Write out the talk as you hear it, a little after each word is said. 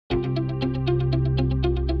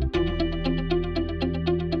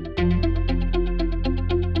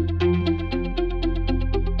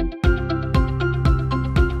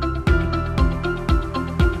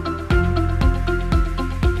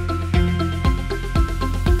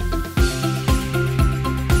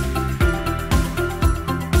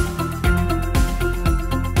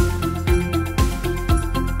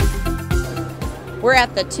We're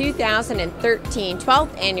at the 2013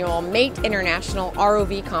 12th Annual Mate International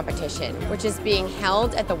ROV Competition, which is being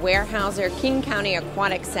held at the Weyerhaeuser King County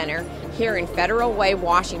Aquatic Center here in Federal Way,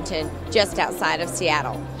 Washington, just outside of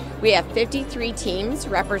Seattle. We have 53 teams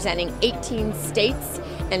representing 18 states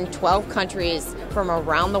and 12 countries from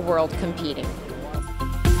around the world competing.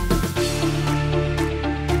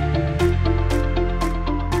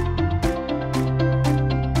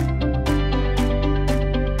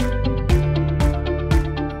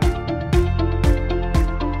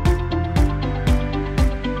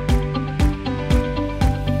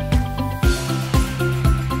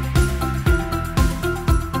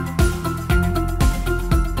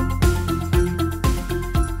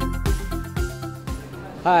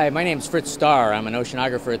 Hi, my name is Fritz Starr. I'm an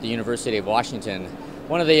oceanographer at the University of Washington.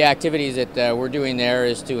 One of the activities that we're doing there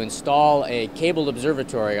is to install a cabled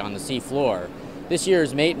observatory on the sea floor. This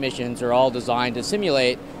year's MATE missions are all designed to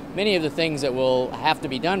simulate many of the things that will have to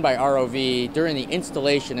be done by ROV during the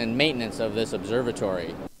installation and maintenance of this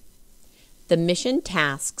observatory. The mission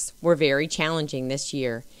tasks were very challenging this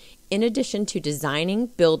year. In addition to designing,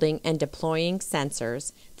 building, and deploying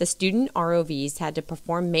sensors, the student ROVs had to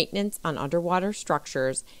perform maintenance on underwater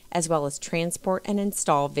structures as well as transport and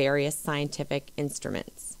install various scientific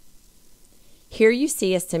instruments. Here you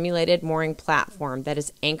see a simulated mooring platform that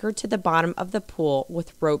is anchored to the bottom of the pool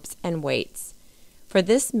with ropes and weights. For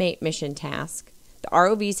this MATE mission task, the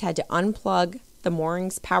ROVs had to unplug the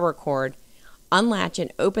mooring's power cord, unlatch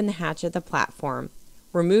and open the hatch of the platform,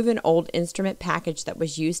 remove an old instrument package that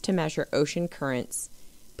was used to measure ocean currents,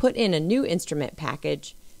 put in a new instrument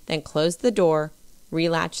package, then close the door,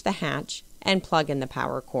 relatch the hatch, and plug in the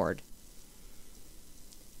power cord.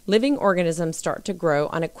 Living organisms start to grow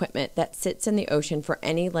on equipment that sits in the ocean for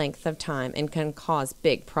any length of time and can cause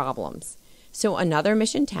big problems. So another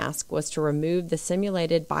mission task was to remove the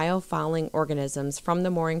simulated biofouling organisms from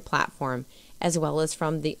the mooring platform as well as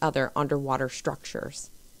from the other underwater structures.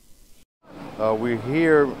 We're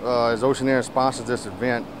here as Oceanair sponsors this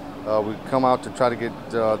event. We come out to try to get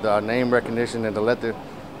the name recognition and to let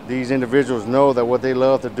these individuals know that what they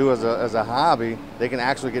love to do as a hobby, they can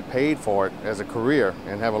actually get paid for it as a career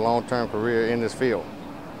and have a long-term career in this field.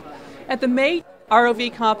 At the MATE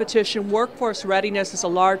ROV competition, workforce readiness is a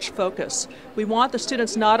large focus. We want the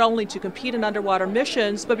students not only to compete in underwater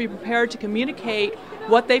missions, but be prepared to communicate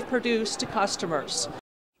what they've produced to customers.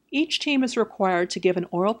 Each team is required to give an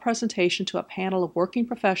oral presentation to a panel of working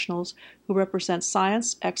professionals who represent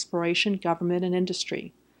science, exploration, government, and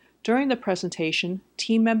industry. During the presentation,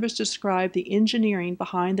 team members describe the engineering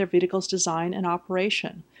behind their vehicle's design and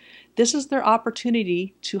operation. This is their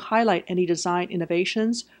opportunity to highlight any design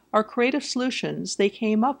innovations or creative solutions they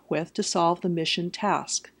came up with to solve the mission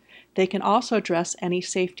task. They can also address any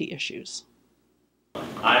safety issues.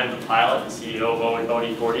 I'm the pilot and CEO of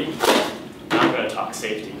OE40. I'm going to talk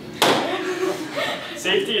safety.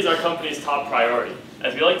 Safety is our company's top priority.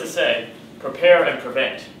 As we like to say, prepare and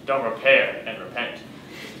prevent, don't repair and repent.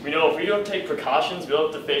 We know if we don't take precautions,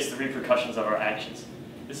 we'll have to face the repercussions of our actions.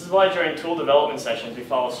 This is why during tool development sessions we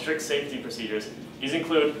follow strict safety procedures. These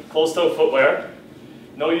include closed-toe footwear,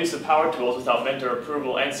 no use of power tools without mentor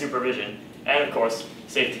approval and supervision, and of course,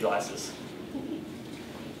 safety glasses.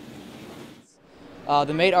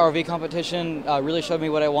 The MATE ROV competition really showed me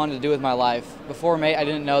what I wanted to do with my life. Before MATE, I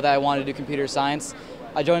didn't know that I wanted to do computer science.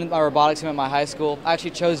 I joined my robotics team at my high school. I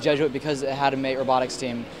actually chose Jesuit because it had a MATE robotics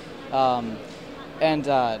team. I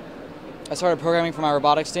started programming for my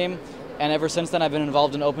robotics team, and ever since then I've been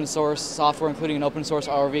involved in open source software, including an open source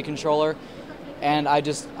ROV controller. And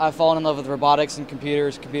I've fallen in love with robotics and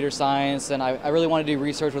computers, computer science, and I really want to do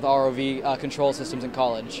research with ROV control systems in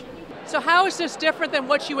college. So how is this different than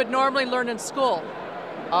what you would normally learn in school?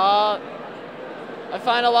 I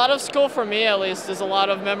find a lot of school, for me at least, is a lot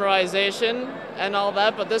of memorization and all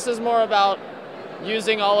that, but this is more about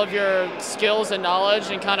using all of your skills and knowledge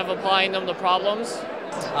and kind of applying them to problems.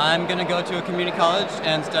 I'm going to go to a community college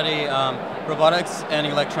and study robotics and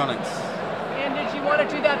electronics. And did you want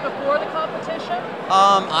to do that before the competition?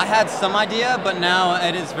 I had some idea, but now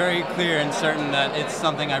it is very clear and certain that it's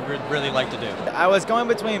something I would really like to do. I was going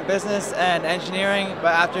between business and engineering,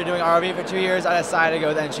 but after doing ROV for 2 years, I decided to go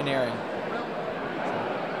with engineering.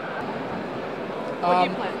 What do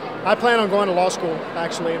you plan? I plan on going to law school,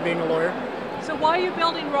 actually, and being a lawyer. So why are you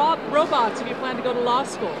building robots if you plan to go to law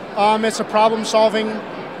school? It's a problem-solving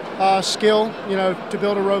skill, to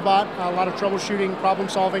build a robot. A lot of troubleshooting,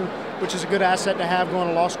 problem-solving, which is a good asset to have going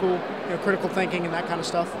to law school. Critical thinking and that kind of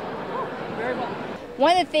stuff. Oh, very well.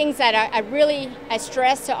 One of the things that I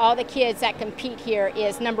stress to all the kids that compete here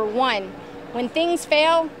is, number one, when things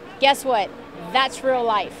fail, guess what? That's real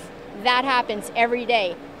life. that happens every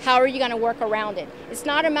day. How are you going to work around it? It's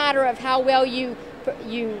not a matter of how well you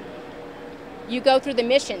go through the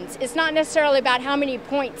missions. It's not necessarily about how many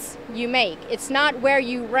points you make. It's not where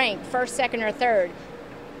you rank, first, second, or third.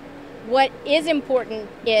 What is important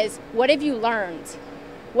is, what have you learned?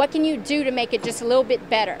 What can you do to make it just a little bit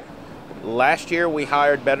better? Last year we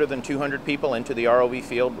hired better than 200 people into the ROV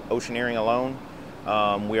field, oceaneering alone.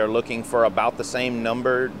 We are looking for about the same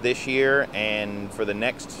number this year, and for the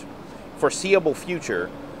next foreseeable future,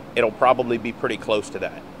 it'll probably be pretty close to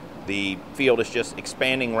that. The field is just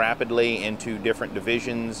expanding rapidly into different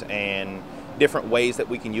divisions and different ways that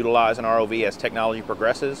we can utilize an ROV as technology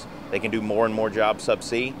progresses. They can do more and more jobs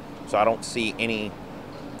subsea, so I don't see any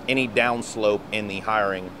downslope in the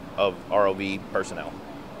hiring of ROV personnel.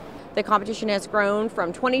 The competition has grown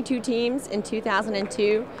from 22 teams in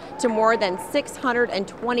 2002 to more than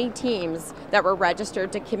 620 teams that were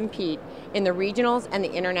registered to compete in the regionals and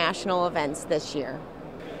the international events this year.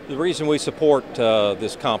 The reason we support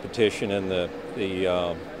this competition and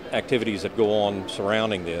the activities that go on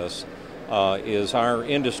surrounding this is our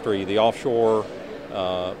industry, the offshore,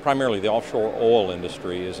 primarily the offshore oil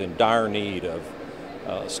industry, is in dire need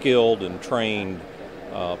of skilled and trained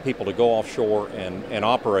people to go offshore and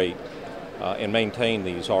operate and maintain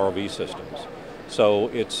these ROV systems. So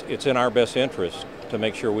it's in our best interest to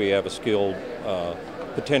make sure we have a skilled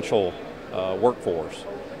potential workforce.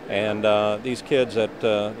 And these kids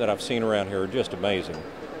that I've seen around here are just amazing.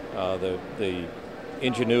 The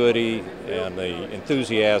ingenuity and the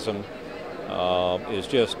enthusiasm is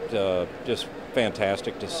just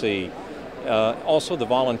fantastic to see. Also, the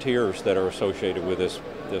volunteers that are associated with this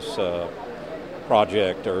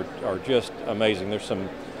project are just amazing. There's some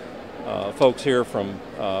folks here from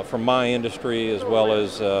my industry, as well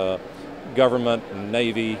as government and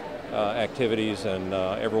Navy activities, and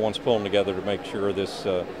everyone's pulling together to make sure this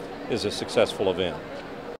is a successful event.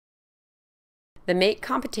 The MATE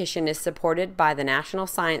competition is supported by the National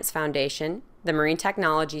Science Foundation, the Marine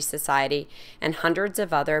Technology Society, and hundreds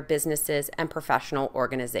of other businesses and professional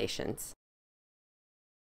organizations.